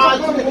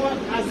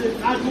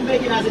 how to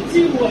make it as a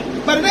teamwork.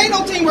 But it ain't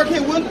no teamwork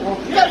here, Will.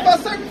 You got for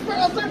a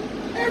certain,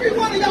 every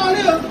one of y'all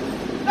here,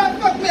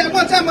 that fuck me at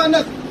one time or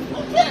another.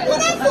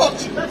 Well, I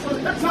fucked you.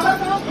 That's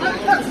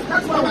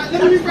all right. Let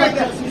me rephrase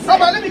that. All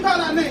right, let me call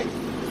our names.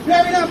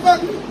 Perry done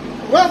fucked me.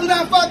 Russell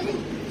done fucked me.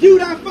 You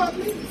done fucked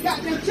me.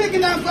 Goddamn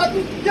chicken done fucked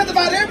me. Just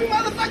about every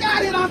motherfucker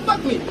out here done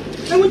fucked me.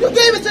 And when you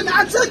gave it to me,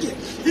 I took it.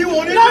 He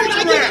wanted No, it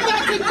I gave it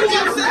back to you. You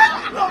upset?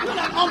 No, you're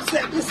not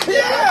upset.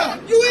 Yeah,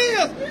 you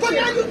is. But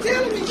now you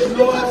telling me you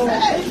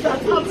upset.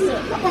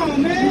 Come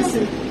on, man.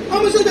 I'm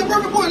gonna shoot that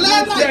perfect point.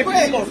 Last night,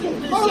 Greg.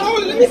 Hold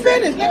on, let me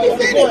finish.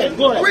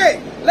 Greg,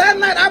 last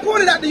night I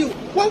pointed out to you.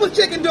 What was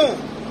Chicken doing?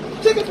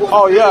 Chicken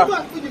pointed out the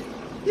bus for you.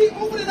 He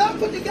opened it up,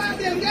 put the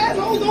goddamn gas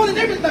hose on and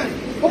everything.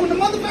 But when the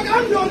motherfucker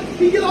I'm doing,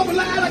 he get off the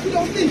line like he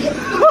don't see me.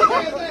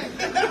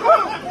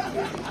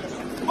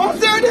 I'm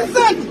serious this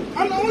Sunday.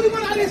 I'm the only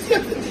one I didn't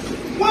skip it.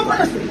 One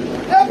person.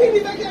 LP be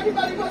back there,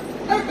 everybody went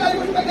back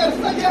there to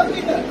suck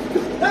LP there.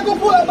 Let's go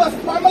pull that bus.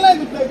 Pardon my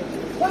language, baby.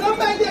 When I'm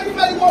back there,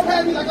 everybody walk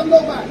past me like I'm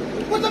nobody.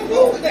 But I'm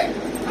cool with that.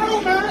 I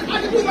don't mind.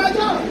 I can do my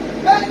job.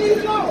 Bad needs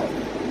and all.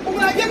 But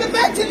when I give it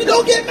back to you,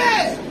 don't get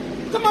mad.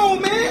 Come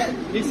on,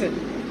 man. Listen,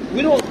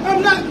 we don't.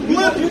 I'm not.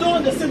 You don't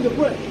understand the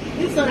point.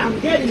 He said, I'm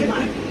getting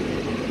mine.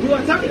 We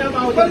were talking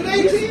about. But it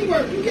ain't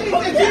teamwork. You can't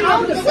say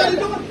teamwork. Nobody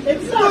doing it.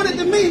 If you're doing it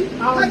to me,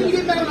 how can you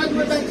get mad when I do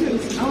it back to you?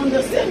 I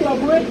understand your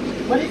point,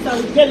 but it's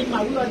I'm getting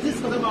mine. We were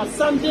discussing about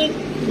something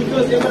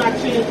because they want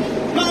to change.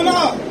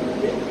 No.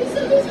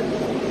 Listen.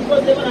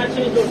 Because they want to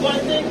change the one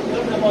thing,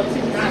 talking about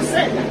team. I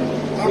said that.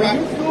 All right.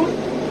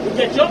 You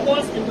get your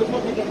boss and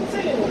before they get the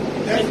second one.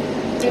 And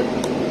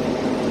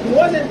it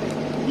wasn't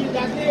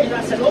that day, and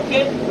I said,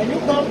 okay, when you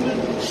come,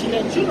 she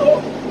let you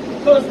know,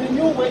 because we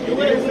knew when you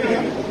were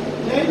there.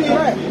 Maybe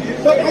right.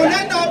 But on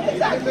that note,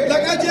 like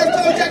I just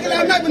told Jackie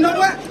last night, but know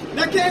what?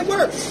 That can't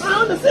work.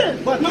 I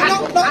understand. But No, I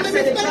let me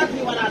said explain.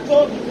 exactly what I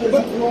told you,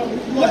 because you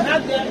were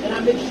not there, and I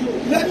make sure.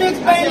 Let me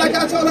explain like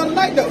I told her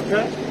tonight, though.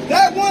 Okay.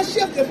 That one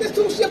shift, if it's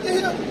two shifter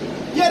here,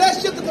 yeah,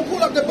 that shifter can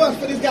pull up the bus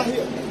for this guy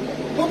here.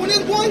 But when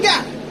it's one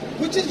guy,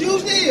 which is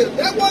usually is.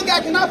 That one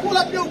guy cannot pull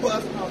up your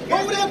bus. Go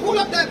over there and pull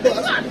up that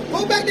bus.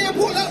 Go back there and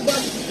pull up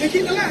bus and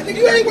keep the line. Nigga,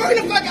 you ain't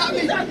working the fuck out of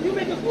me. You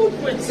make a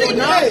footprint. See,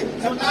 hey,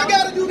 if I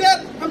gotta do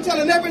that, I'm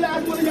telling every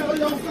last one of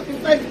y'all fucking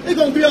face, it's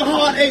gonna be a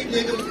hard 8,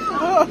 nigga.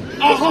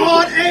 A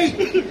hard 8.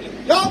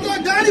 Y'all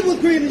thought Donnie was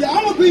green, y'all.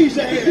 I'm gonna grease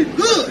your head.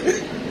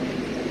 Good.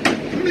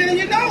 I'm letting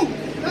you know.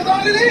 That's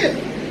all it is.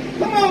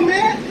 Come on,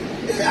 man.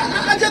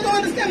 I just don't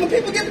understand when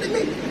people give it to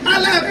me. I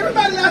laugh.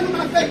 Everybody laughs in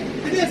my face.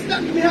 And then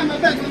stuck me behind my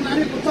back when I'm not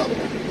here to talk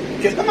about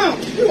it. Come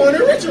on. You want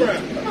to rich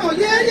around? Come on.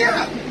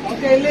 Yeah.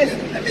 Okay,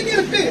 listen. Let me get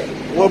a feel.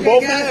 Well, Okay,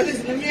 both guys, guys.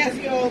 listen, let me ask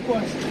you all a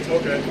question.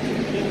 Okay.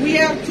 If we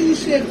have 2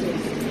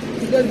 shifters,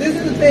 because this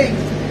is the thing,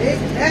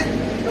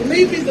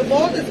 believe me, the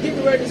ball is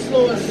getting ready to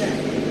slow us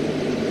down.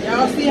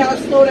 Y'all see how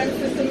slow that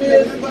system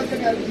is?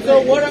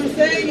 So what I'm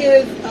saying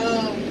is,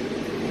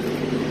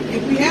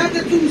 if we have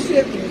the 2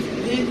 shifters,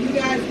 then you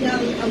guys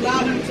gotta allow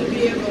him to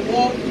be able to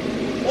walk,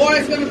 or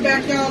it's gonna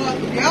back y'all up.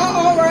 If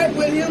y'all all right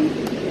with him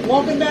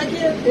walking back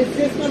here, it's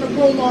just gonna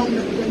prolong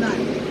the night.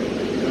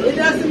 It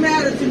doesn't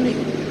matter to me.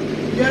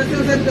 You understand what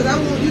I'm saying? Because I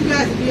want you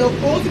guys to be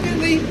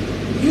ultimately,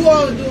 you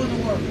all are doing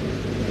the work.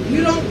 If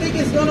you don't think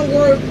it's gonna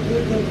work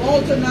with the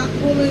Walter not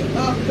pulling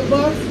up the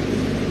bus,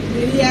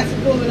 then he has to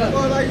pull it up.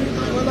 Well, like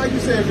you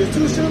said, if there's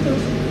 2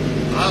 shooters,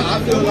 I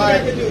feel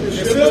like the the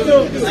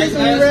system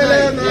system. we read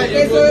last night.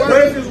 Okay, so-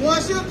 But if it's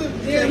 1 shooter,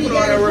 Then he put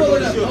all got to that work pull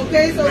on it up. the shooter.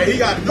 Okay, so Man, he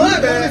got to do but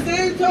on that. the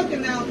same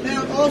token now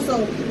also,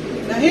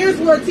 now here's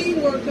where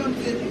teamwork comes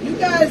in. If you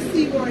guys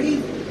see where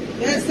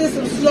that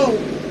system's slow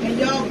and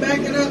y'all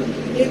backing up,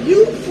 if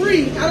you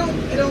free, it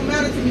don't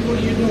matter to me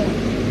what you're doing.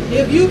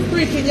 If you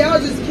free, can y'all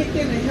just kick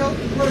in and help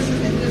the person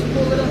and just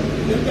pull it up?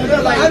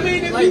 I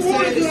mean, if you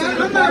want to do it,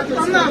 I'm not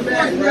forcing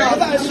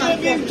it.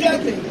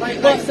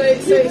 Like say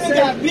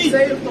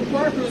if the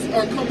Parkers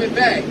are coming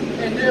back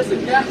and there's a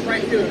gap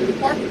right here, the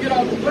Parker get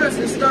off the bus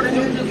instead of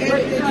him just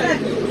breaking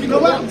Exactly. you know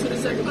what? To the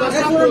second bus.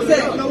 That's what I'm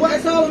saying. You know what?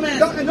 That's all I'm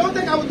asking. And don't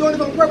think I was doing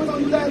this on purpose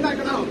on you last night.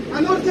 Cause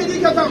I know the KD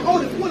kept on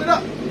holding, pull it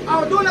up. I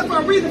was doing that for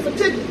a reason, for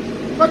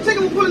Chicken. But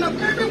Chicken was pulling up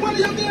every one of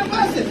your damn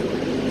buses.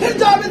 His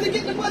job is to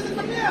get the buses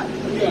from here.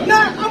 Yeah.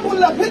 Now I'm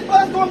pulling up his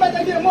bus, going back there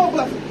and getting more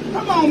buses.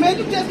 Come on, man,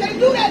 you just can't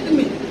do that to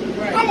me.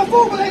 Right. I'm a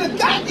fool, but ain't a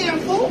goddamn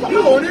fool. Come You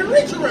on. want to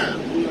rich around?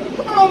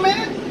 Come on,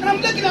 man. And I'm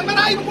looking at, man,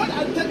 I even want,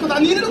 because I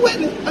needed a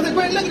witness. I said,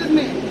 Grant, look at this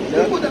man.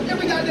 He pulled up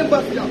every goddamn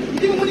bus for y'all.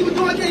 Even when he was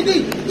doing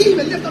KD, he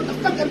even lifted up the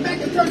fucking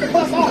back and turned the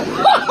bus off.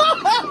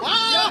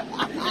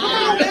 Come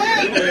on,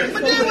 man.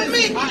 But then with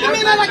me, I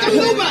mean, like I'm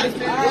nobody.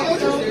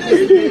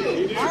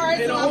 All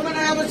right, so I'm gonna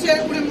have a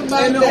chat with him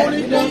about And the that.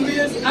 only thing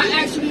is, I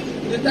actually,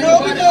 the thing No,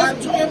 about it, because I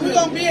told if we're him,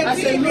 gonna be a I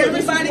said, team, look,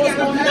 everybody this is what's gotta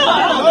gonna know.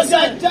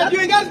 happen. Jack, you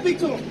ain't got to speak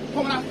to him.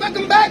 But when I fuck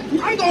him back, I'm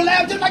going to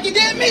laugh just like he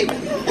did me. He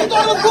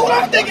thought it was cool.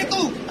 I'm thinking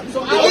cool. So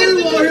I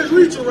only want his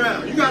reach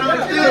around. You got to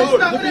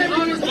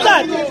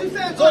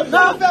understand. So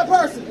now, that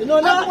person. You know,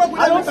 now work with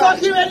I don't everybody.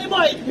 fuck you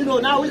anymore. You know,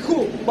 now we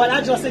cool. But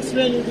I just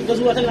explained you because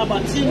we were talking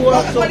about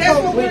teamwork. But that's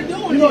what we're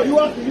doing. You know, you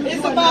are.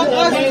 It's about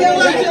us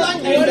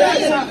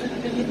telling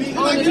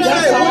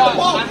That's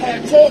how I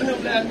had told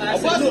him last night. I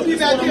said, look,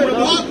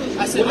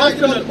 I said, I'm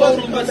going to throw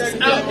them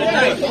buses out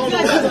tonight.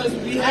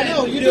 I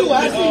know, you do.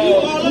 I see you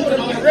all over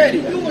them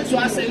already. So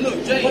I said, look,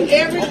 Jay, But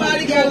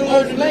everybody got to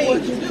learn to do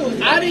what you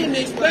do. I didn't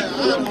expect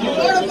for him to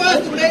One of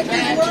us to make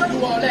this work.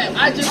 do all that.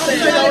 I just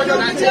said,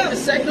 when I take the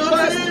second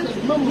bus,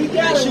 remember we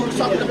she was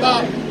talking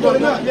about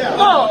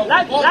No,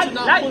 like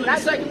the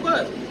second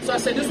bus. So I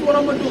said, this is what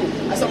I'm going to do.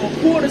 I said, I'm going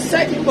to pull the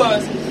second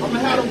bus. I'm going to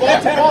have the ball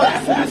to ball.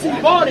 As soon as he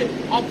bought it,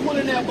 I'm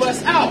pulling that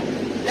bus out.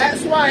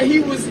 That's why he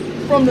was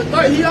from the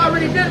third. He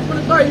already did it from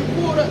the third. He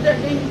pulled up that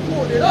and he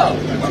pulled it up.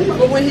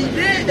 But when he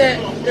did that,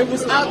 it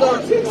was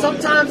either,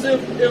 sometimes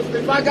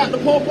if I got the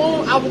pump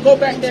on, I would go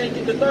back there and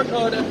get the third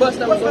that bus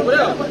that was over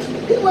there.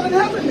 He wasn't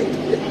helping me.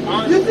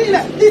 You see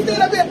that? He stood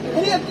up there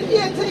and he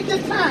had to take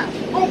his time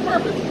on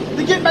purpose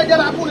to get back there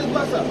and I pulled his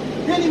bus up.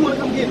 Then he want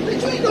to come get me.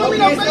 Bitch, you ain't doing me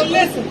no Okay, so favor.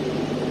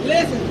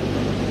 listen.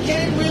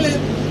 Can't really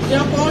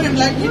jump on him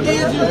like we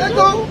did Let's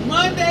go.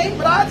 Monday.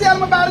 But I'll tell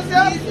him about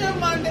himself. He's here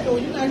Monday. Oh,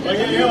 you're not Yeah,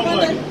 here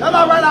Monday. That's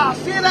all right. I'll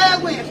shit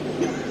ass Wednesday.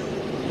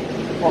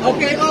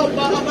 Okay, but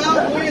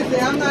about Wednesday,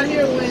 I'm not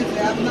here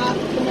Wednesday. I'm not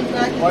coming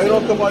back. Why you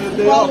don't come on your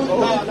day off? No.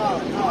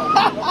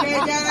 Okay,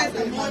 guys,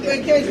 I'm on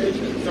vacation.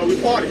 So we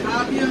party.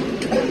 I'll be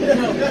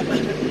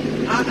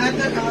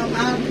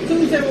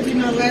Tuesday will be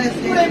my last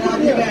day, and I'll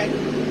be back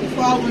the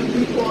following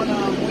week on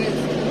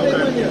Wednesday. No,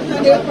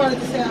 they'll probably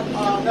just have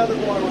Another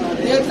one around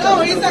there.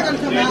 no, he's not gonna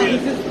come out.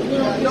 He's just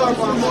Another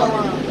one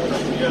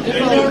around. You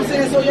know what I'm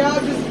saying? So y'all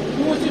just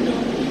do what you do.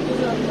 Keep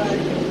it up, like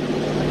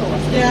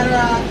scatter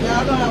out.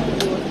 Y'all know how we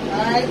do it.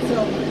 Alright, so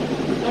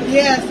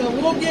so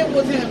we'll get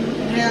with him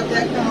and have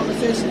that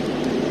conversation.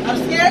 I'm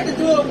scared to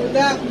do it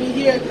without me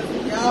here because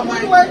y'all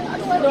might put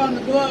on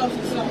the gloves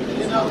or something,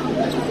 you know.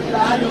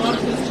 I know I'm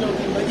just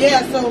joking. But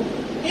yeah, so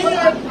anyway,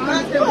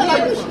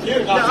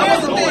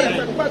 here's the thing.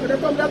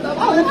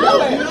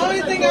 The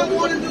only thing I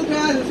want to do,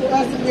 guys, is for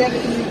us to be at the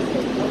end.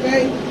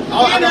 Okay?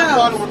 I got a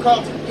problem with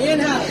culture.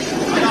 In-house.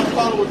 I got a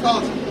problem with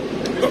culture.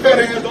 The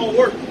fat hands don't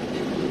work.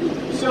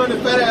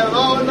 fat ass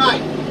all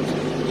night.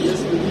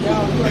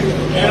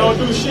 And don't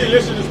do shit.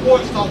 Listen to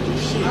sports talk do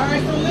shit. All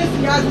right, so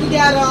listen, guys, we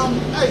got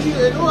Hey, you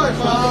ignoring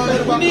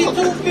we need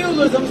 2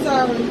 fielders. I'm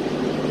sorry.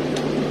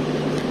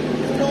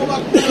 You know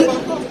about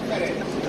fat ass.